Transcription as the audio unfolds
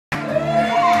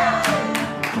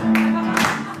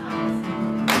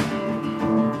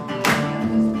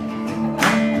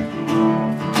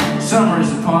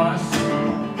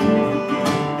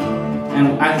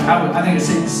I think it's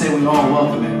safe to say we all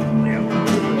welcome it.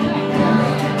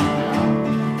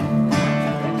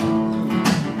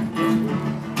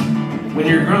 When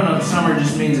you're grown up, summer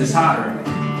just means it's hotter.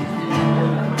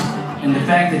 And the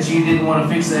fact that you didn't want to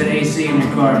fix that AC in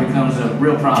your car becomes a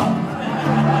real problem.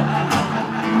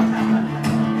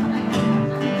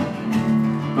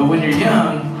 But when you're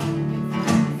young,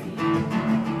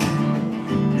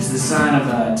 it's the sign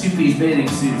of two-piece bathing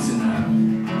suits and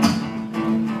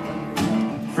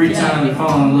free time to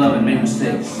fall in love and make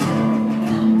mistakes.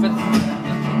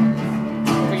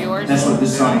 For yours? That's what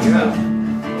this song is about.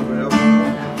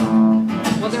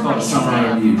 It's called Summer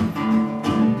of You. I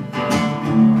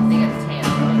think it's tan.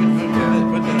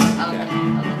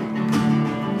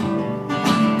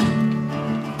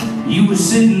 Okay. You were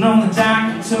sitting on the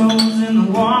dock, your toes in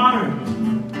the water,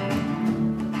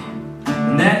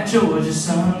 and that Georgia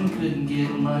sun couldn't get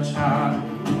much hotter.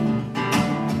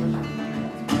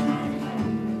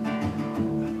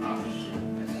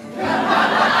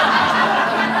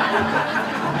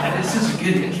 This is a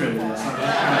good intro to this.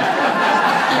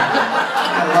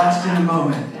 I lost in the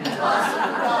moment.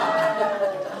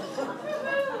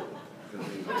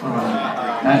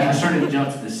 I started to jump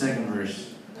to the second verse.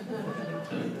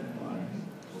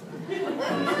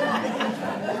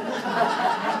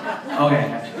 Okay.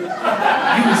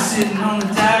 You were sitting on the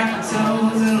dock, your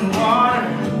toes in the water.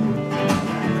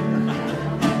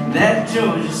 That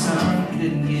Georgia sun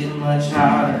couldn't get much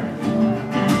hotter.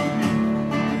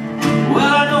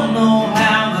 Well, I don't know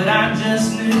how, but I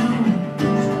just knew.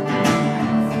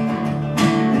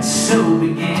 And so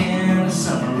began the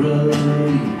summer of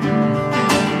you.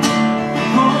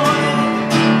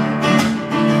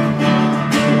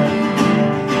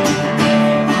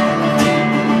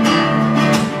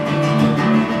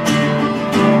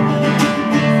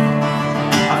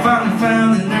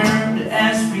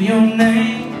 Your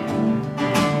name,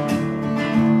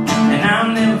 and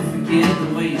I'll never forget the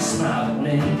way you smiled at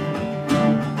me.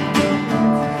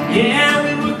 Yeah,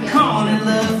 we were calling it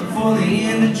love before the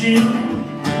end of June,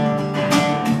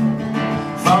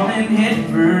 falling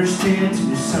headfirst into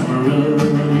the summer of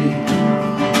you.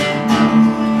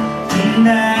 And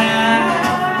I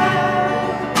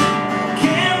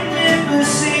can't remember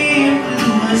seeing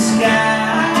bluer skies.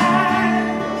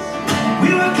 We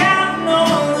were counting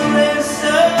on the rest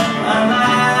of our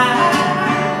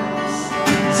lives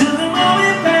till the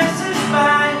moment passes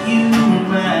by. You and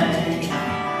mine,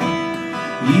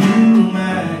 you and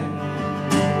mine.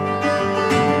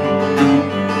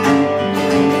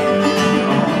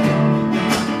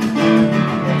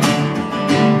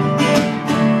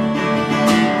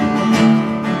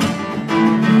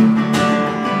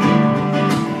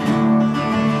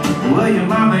 Well, your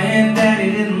mama and daddy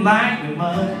didn't like me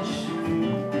much.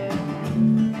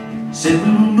 Said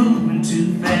we were moving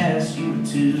too fast, you were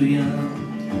too young.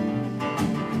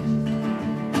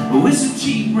 But with some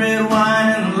cheap red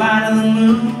wine and the light of the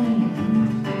moon,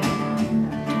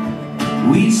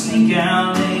 we'd sneak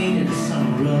out late in the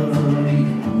summer of you.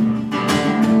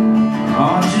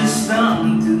 Or just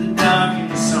stumbling through the dark in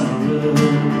the summer of you.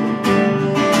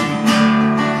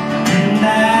 And I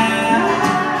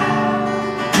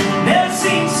never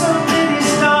seen so many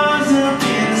stars up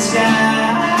in the sky.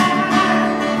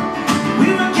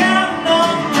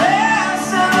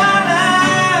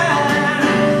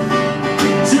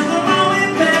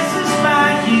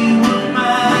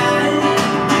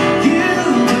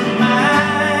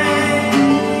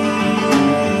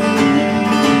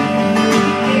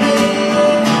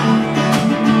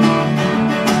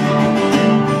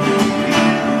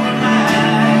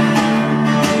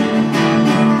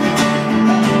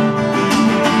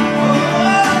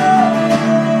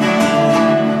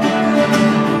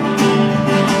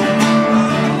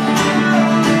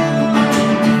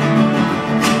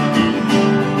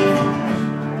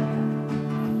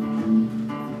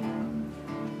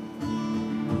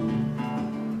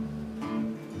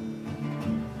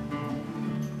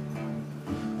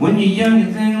 When you're young,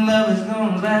 you think love is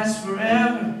gonna last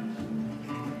forever.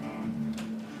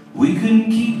 We couldn't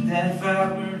keep that fire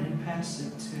burning past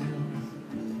September.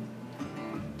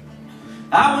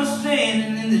 I was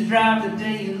standing in the drive the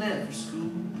day you left for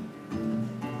school,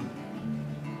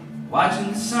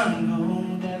 watching the sun go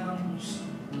down the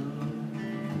summer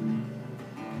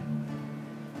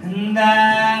road. And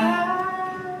I